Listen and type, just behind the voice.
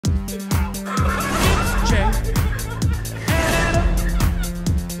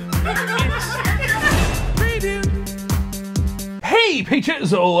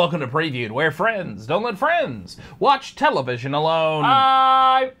Peaches, welcome to Previewed, where friends don't let friends watch television alone.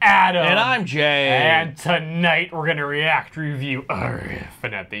 I'm Adam. And I'm Jay. And tonight we're going to react, review, riff,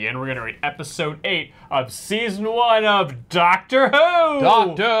 and at the end we're going to read episode 8 of season 1 of Doctor Who.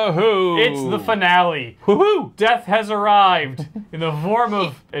 Doctor Who. It's the finale. Woohoo! Death has arrived in the form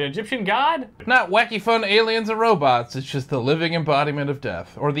of an Egyptian god? Not wacky fun aliens and robots, it's just the living embodiment of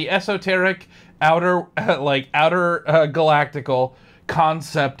death. Or the esoteric, outer galactical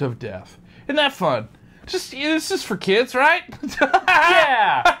concept of death. Isn't that fun? Just, this is for kids, right?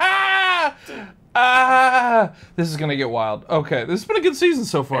 Yeah! This is gonna get wild. Okay, this has been a good season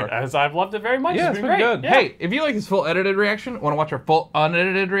so far. As I've loved it very much. Yeah, it's been great. good. Yeah. Hey, if you like this full edited reaction, want to watch our full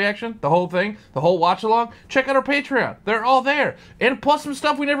unedited reaction, the whole thing, the whole watch along, check out our Patreon. They're all there. And plus some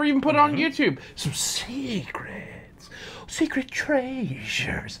stuff we never even put on YouTube. Some secret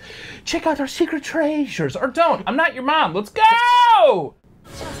treasures. Check out our secret treasures. Or don't. I'm not your mom. Let's go! All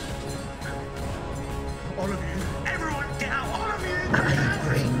of you, everyone get out, all of you! I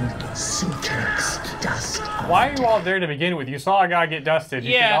bring sutures dust. Why are you all there to begin with? You saw a guy get dusted.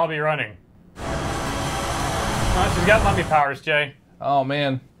 You should all be running. Oh, she's got mummy powers, Jay. Oh,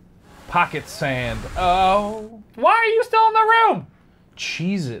 man. Pocket sand. Oh. Why are you still in the room?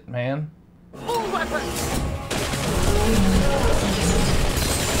 Cheese it, man. All weapons!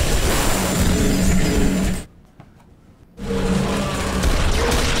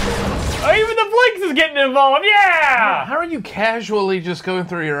 Oh, even the Blinks is getting involved, yeah! How are you casually just going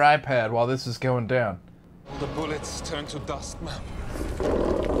through your iPad while this is going down? All the bullets turn to dust, ma'am.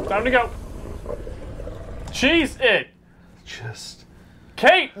 Time to go. Cheese it. Just...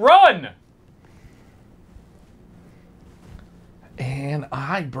 Kate, run! And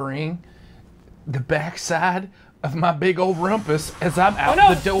I bring the backside of my big old rumpus as I'm out Oh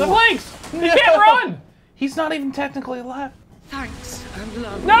no, the door. the Blinks! He can't run! He's not even technically alive. Thanks and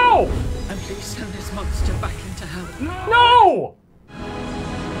love. No! And please send this monster back into hell. No!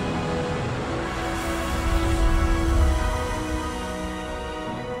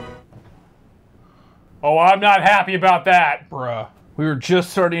 Oh, I'm not happy about that. Bruh. We were just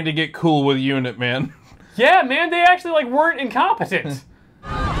starting to get cool with Unit, man. Yeah, man, they actually, like, weren't incompetent.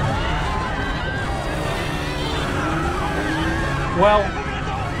 Well,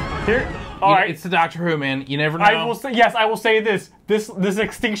 here... All right. It's the Doctor Who, man. You never know. I will say, yes, I will say this. This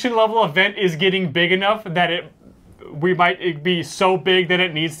extinction level event is getting big enough that we might be so big that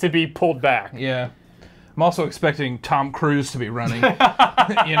it needs to be pulled back. Yeah. I'm also expecting Tom Cruise to be running.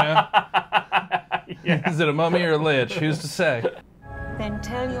 You know? Yeah. Is it a mummy or a lich? Who's to say? Then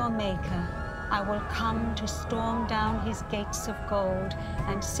tell your maker, I will come to storm down his gates of gold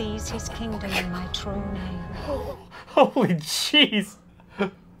and seize his kingdom in my true name. Holy jeez.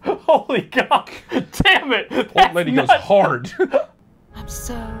 Holy God. Damn it. Old lady goes hard. I'm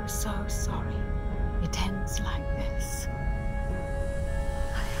so sorry. It ends like this.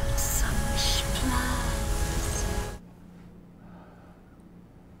 I had such plans.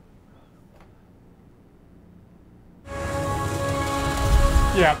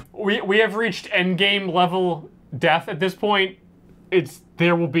 Yeah, we have reached endgame level death at this point.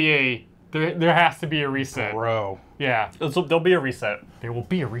 There will be a there has to be a reset. Bro. Yeah, there'll be a reset. There will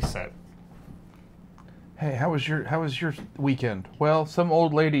be a reset. Hey, how was your weekend? Well, some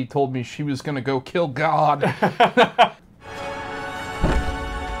old lady told me she was gonna go kill God.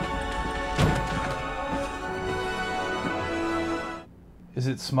 Is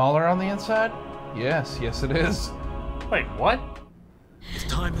it smaller on the inside? Yes, it is. Wait, what? If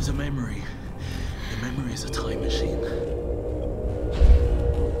time is a memory, the memory is a time machine.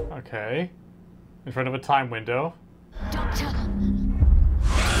 Okay. In front of a time window. Doctor!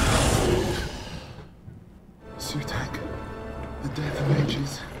 Sutak, the death of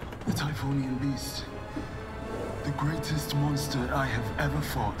ages, the Typhonian beast, the greatest monster I have ever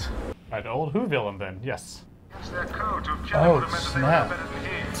fought. An old Who villain then, yes. Oh, snap.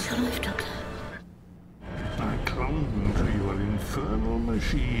 It's your life, Doctor. I clung to your infernal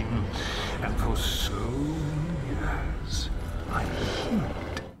machine, and for so many years, I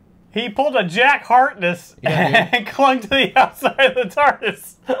hid. He pulled a Jack Harkness and clung to the outside of the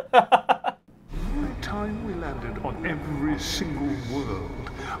TARDIS. Every time we landed on every single world,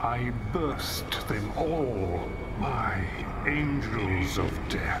 I burst them all, my angels of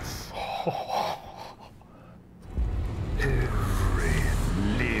death. Every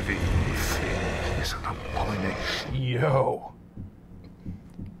living thing is an abomination. Yo.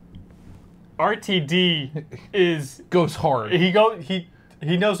 RTD is Goes hard. he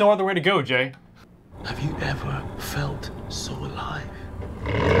knows no other way to go, Jay. Have you ever felt so alive?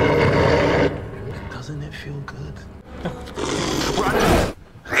 Doesn't it feel good?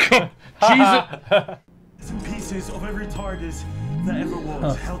 Jesus. Some pieces of every TARDIS that ever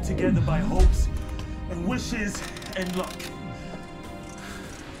was, held together by hopes and wishes and luck.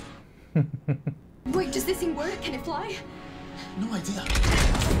 Wait, does this thing work? Can it fly? No idea.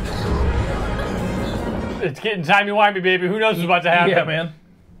 It's getting timey-wimey, baby. Who knows what's about to happen? Yeah, man.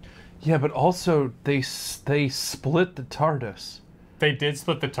 Yeah, but also they split the TARDIS. They did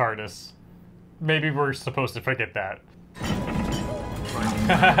split the TARDIS. Maybe we're supposed to forget that.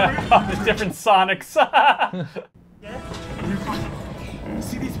 The different Sonics. Yeah?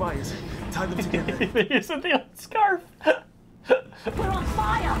 See these wires? Tie them together. Isn't the scarf? We're on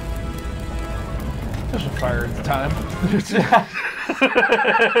fire! There's a fire at the time.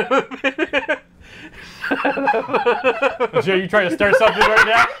 Joe, you trying to start something right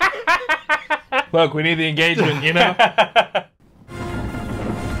now? Look, we need the engagement, you know?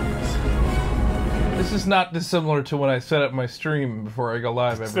 This is not dissimilar to when I set up my stream before I go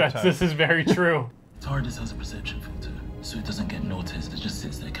live every time. This is very true. TARDIS has a perception filter, so it doesn't get noticed. It just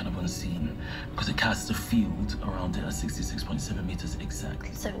sits there kind of unseen because it casts a field around it at 66.7 meters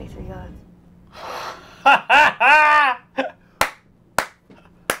exactly. 73 yards.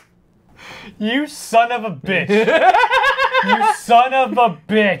 You son of a bitch. You son of a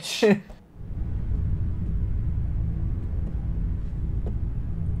bitch.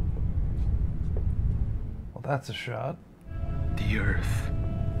 Well, that's a shot. The Earth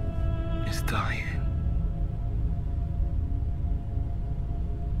is dying.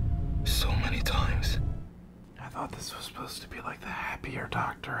 So many times. I thought this was supposed to be like the happier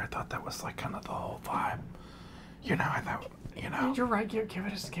Doctor. I thought that was like kind of the whole vibe. You know, I thought, you know. You're right. Give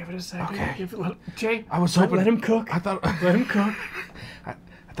it a second. Okay. Jay, I was hoping. Let him cook. I thought. Let him cook. I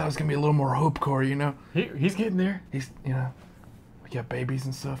thought it was gonna be a little more hopecore, you know. He's getting there. He's, you know, we got babies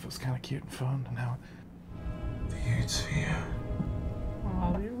and stuff. It was kind of cute and fun. And now, The Oods here.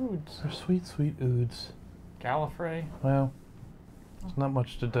 Aw, the Oods. they're sweet, sweet Oods. Gallifrey. Well, there's not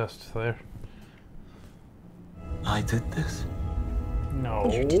much to dust there. I did this, No.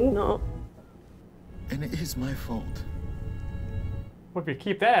 You did not. and it is my fault. Well, if you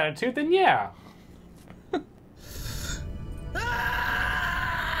keep that attitude, then yeah.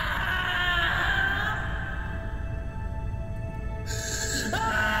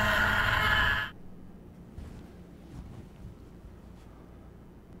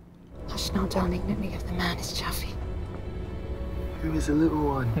 Hush now, darling. Let me give the man his chaffee. Who is the little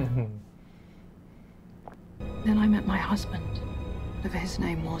one? Then I met my husband. Whatever his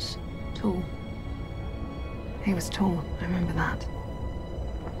name was. Tall. He was tall, I remember that.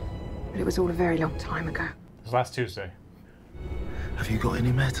 But it was all a very long time ago. It was last Tuesday. Have you got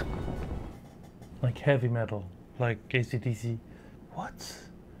any metal? Like heavy metal, like AC/DC. What's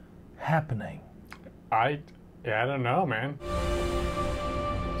happening? I don't know, man.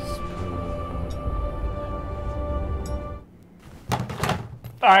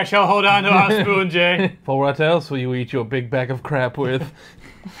 I shall hold on to our spoon, Jay. For what else will you eat your big bag of crap with?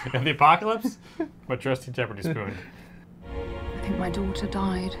 In the apocalypse? My trusty Jeopardy spoon. I think my daughter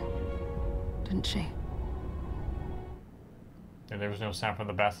died, didn't she? And there was no sound from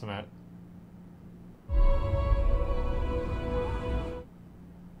the bassinet.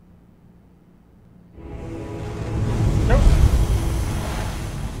 Nope.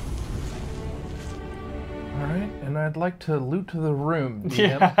 All right, and I'd like to loot the room.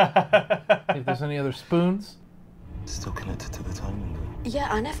 DM. Yeah. If there's any other spoons. Still connected to the time window. Yeah,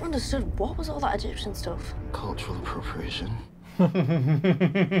 I never understood what was all that Egyptian stuff. Cultural appropriation.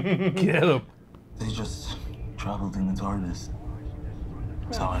 Get him. They just traveled in the TARDIS.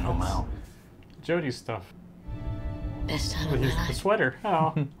 That's how I know Mal. Jodie's stuff. Best time of With my the life. sweater.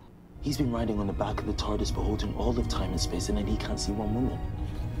 Oh. He's been riding on the back of the TARDIS, beholding all of time and space, and then he can't see one woman.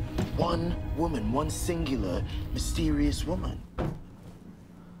 One woman, one singular, mysterious woman.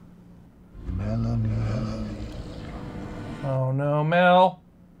 Melanie. Oh no, Mel.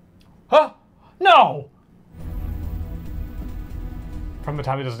 Huh? No! From the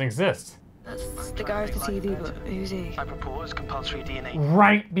time it doesn't exist. That's the guy with the TV, but who's he? I propose compulsory DNA.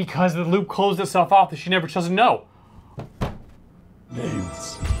 Right, because the loop closed itself off that she never doesn't know.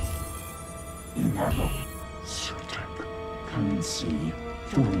 Names. Inhabit. Certain. Can see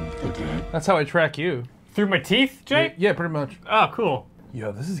through the dead. That's how I track you. Through my teeth, Jay? Yeah, pretty much. Oh, cool.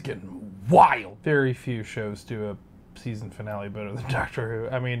 Yo, this is getting wild. Very few shows do a season finale better than Doctor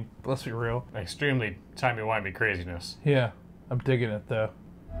Who. I mean, let's be real. Extremely timey-wimey craziness. Yeah, I'm digging it though.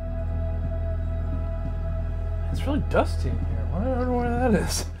 It's really dusty in here. I don't know where that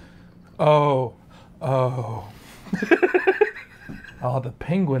is. Oh. Oh, the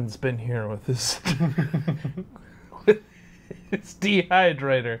penguin's been here with his with It's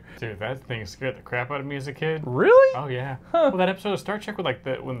dehydrator. Dude, that thing scared the crap out of me as a kid. Really? Oh yeah. Huh. Well, that episode of Star Trek with like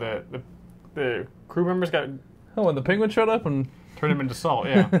when the crew members got Oh, when the penguin showed up and turned him into salt.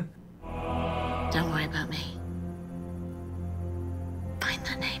 Yeah. Don't worry about me. Find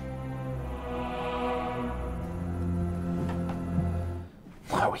that name.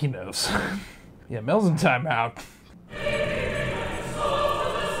 Oh, he knows. Yeah, Mel's in timeout.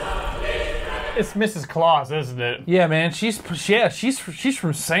 It's Mrs. Claus, isn't it? Yeah, man, she's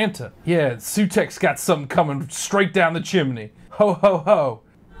from Santa. Yeah, Sutek's got something coming straight down the chimney. Ho ho ho.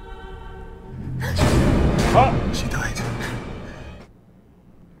 Oh, She died.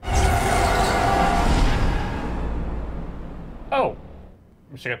 oh.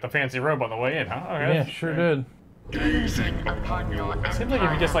 She got the fancy robe on the way in, huh? Okay. Yeah, sure did. Seems like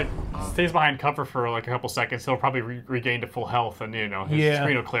if he just like stays behind cover for like a couple seconds, he'll probably regain to full health, and you know his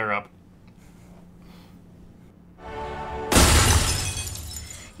screen will clear up.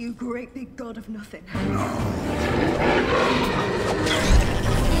 You great big god of nothing.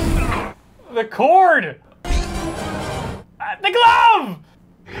 The cord! The glove!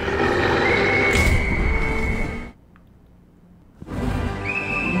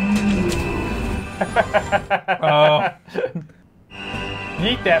 Oh.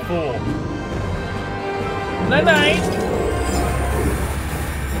 Yeet that fool. Night night.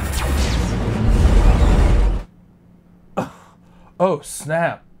 Oh,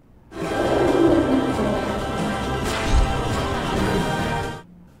 snap.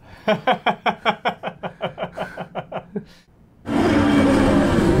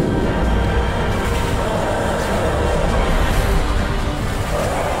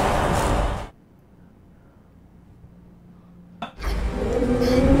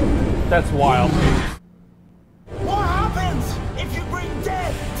 That's wild. What happens if you bring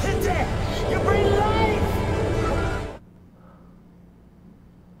death to death? You bring life!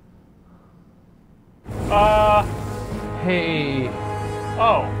 Hey.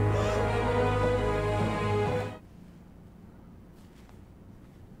 Oh.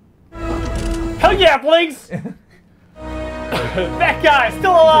 Hell yeah, Blinks! That guy's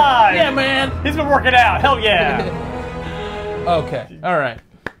still alive! Yeah, man. He's been working out. Hell yeah! Okay. All right.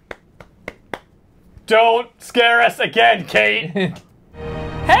 Don't scare us again, Kate! Hey!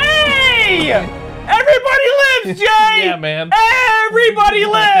 Everybody lives, Jay! Yeah, man. Everybody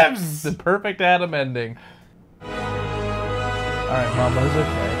lives! The perfect Adam ending. All right, Mama's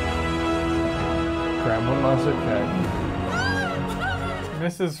okay. Grandma's okay.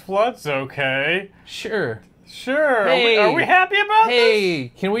 Mrs. Flood's okay. Sure. Sure. Hey. Are we happy about this?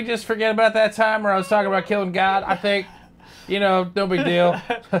 Hey, can we just forget about that time where I was talking about killing God? I think, you know, no big deal.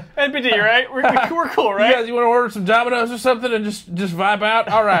 NBD, right? We're cool, right? You want to order some Domino's or something and just vibe out?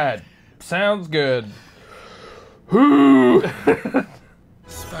 All right. Sounds good. Spyrodon.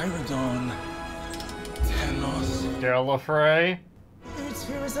 Telos. Gallifrey.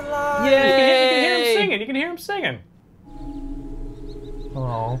 Sphere is alive! You can hear him singing. You can hear him singing.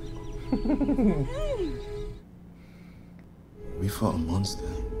 Oh. We fought a monster.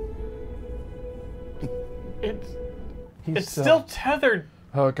 It's still tethered.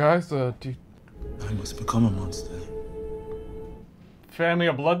 Guys, do I must become a monster. Family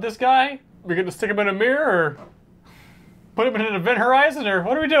of blood, this guy? We're gonna stick him in a mirror, or put him in an event horizon, or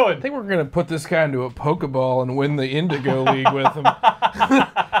what are we doing? I think we're gonna put this guy into a Pokeball and win the Indigo League with him.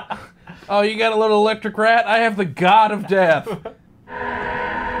 Oh, you got a little electric rat? I have the God of Death.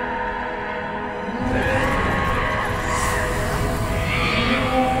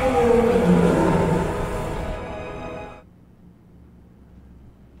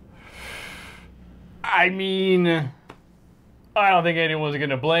 I mean, I don't think anyone's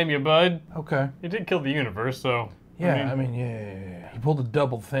gonna blame you, bud. Okay. You did kill the universe, so. Yeah, I mean, yeah. He pulled a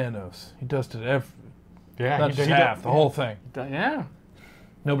double Thanos. He dusted yeah, not just half, the whole thing. Yeah.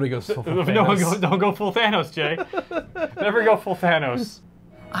 Nobody goes full Thanos. No, don't go full Thanos, Jay. Never go full Thanos.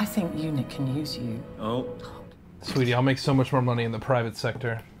 I think UNIT can use you. Oh. Sweetie, I'll make so much more money in the private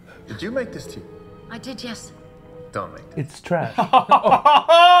sector. Did you make this tea? I did, yes. Don't make it. It's trash.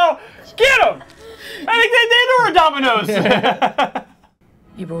 Oh, get him! I think they know our Dominoes.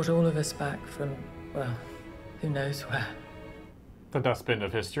 You brought all of us back from, well, who knows where. The dustbin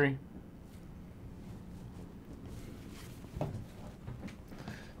of history.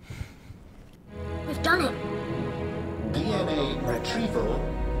 We've done it. DNA retrieval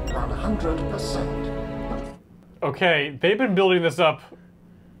 100%. Okay, they've been building this up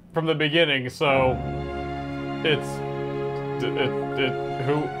from the beginning, so it's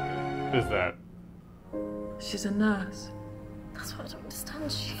who is that? She's a nurse. That's what I don't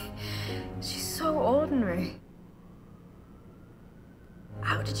understand. She's so ordinary.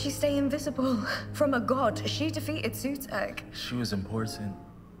 How did she stay invisible from a god? She defeated Sutek. She was important.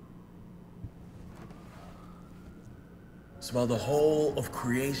 So while the whole of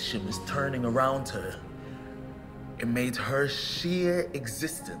creation was turning around her, it made her sheer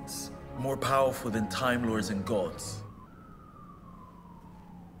existence more powerful than Time Lords and gods.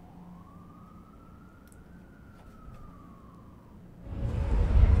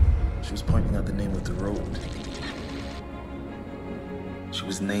 She was pointing out the name of the road. She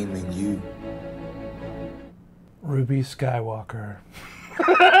was naming you. Ruby Skywalker.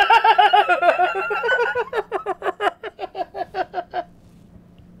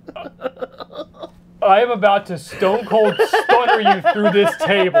 I am about to stone cold stunner you through this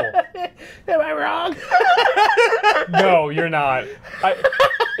table. Am I wrong? No, you're not.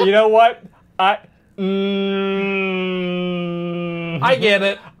 You know what? I get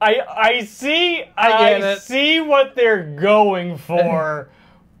it. I see. I get it. See what they're going for,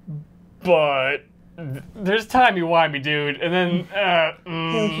 but there's timey-wimey, dude. And then,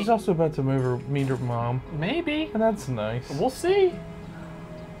 Yeah, she's also about to meet her mom. Maybe. And that's nice. We'll see.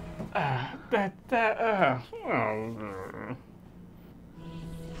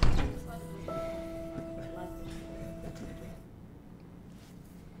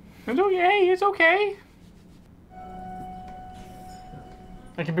 It's okay. It's okay.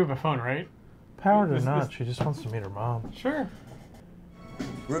 I can move my phone, right? Powered or not, she just wants to meet her mom. Sure.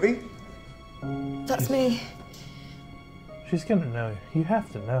 Ruby? That's me. She's gonna know. You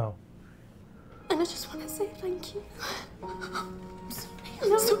have to know. And I just want to say thank you.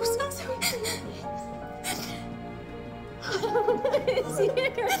 I'm so sorry. It's you.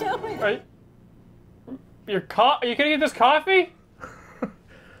 Right. Are you gonna get this coffee?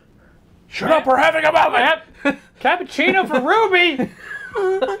 Shut up, we're having a moment! Cappuccino for Ruby!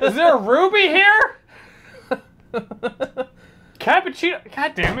 Is there a Ruby here? Cappuccino.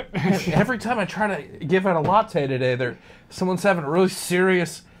 God damn it. Every time I try to give out a latte today, someone's having a really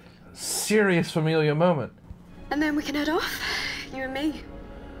serious familial moment. And then we can head off, you and me.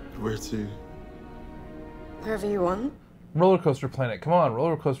 Where to? Wherever you want. Roller Coaster Planet. Come on,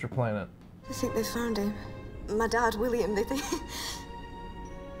 Roller Coaster Planet. I think they found him. My dad, William, they think...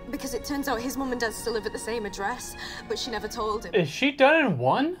 Because it turns out his mum and dad still live at the same address, but she never told him. Is she done in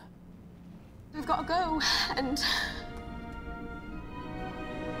one? We've got to go, and...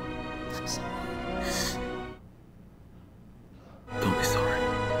 I'm sorry. Don't be sorry.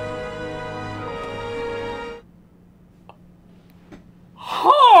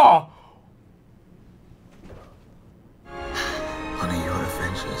 Huh! Honey, your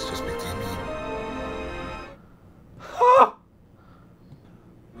adventures just beginning. Huh!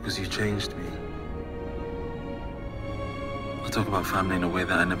 Because you changed me. I talk about family in a way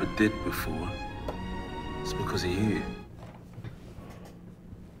that I never did before. It's because of you.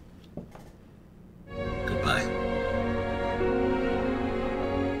 Goodbye.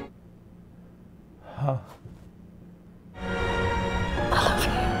 Huh. I love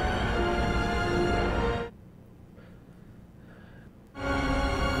you.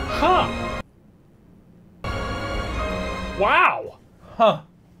 Huh. Wow. Huh.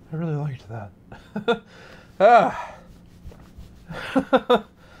 I really liked that. Ah.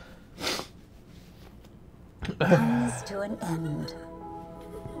 Comes to an end.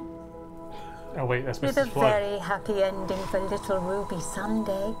 Oh wait, that's With a Mrs. Flood. very happy ending for little Ruby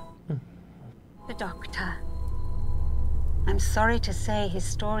someday. The Doctor. I'm sorry to say his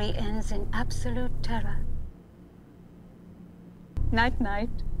story ends in absolute terror. Night night.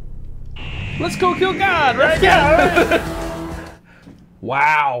 Let's go kill God, right? Yeah.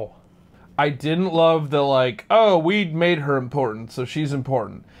 Wow. I didn't love the oh, we made her important, so she's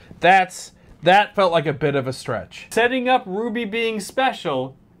important. That felt like a bit of a stretch. Setting up Ruby being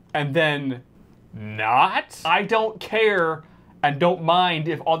special and then not? I don't care and don't mind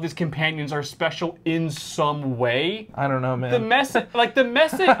if all these companions are special in some way. I don't know, man. The message, I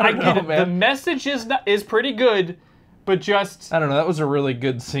get it. The message is pretty good, but just I don't know. That was a really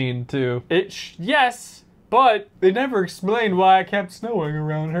good scene too. Yes, but they never explained why it kept snowing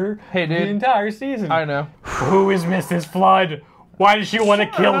around her. Hey, dude. The entire season. I know. Who is Mrs. Flood? Why does she want to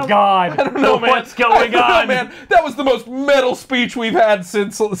kill God? I don't know, man. What's going on? I don't know, man. That was the most metal speech we've had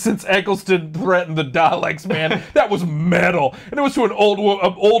since Eccleston threatened the Daleks, man. That was metal, and it was to an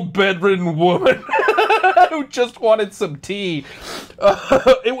old bedridden woman who just wanted some tea.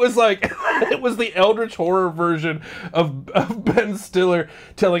 It was the Eldritch horror version of Ben Stiller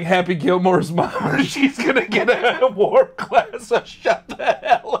telling Happy Gilmore's mom she's gonna get a warp class. So shut the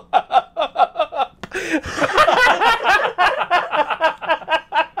hell up.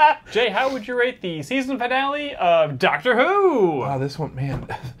 Jay, how would you rate the season finale of Doctor Who? Wow, this one, man,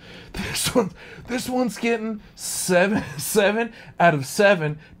 this one's getting 7 out of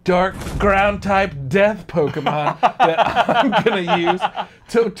 7 dark ground type death Pokemon that I'm gonna use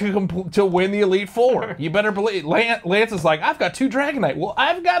to win the Elite Four. You better believe. Lance is like, I've got 2 Dragonite. Well,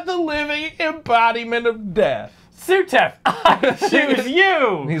 I've got the living embodiment of death. Sutef, I choose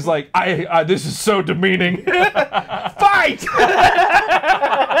you! And he's like, this is so demeaning. Fight!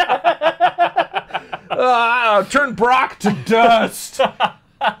 Turn Brock to dust.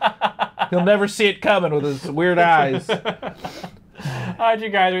 He'll never see it coming with his weird eyes. How'd you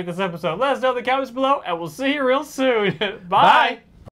guys rate this episode? Let us know in the comments below, and we'll see you real soon. Bye.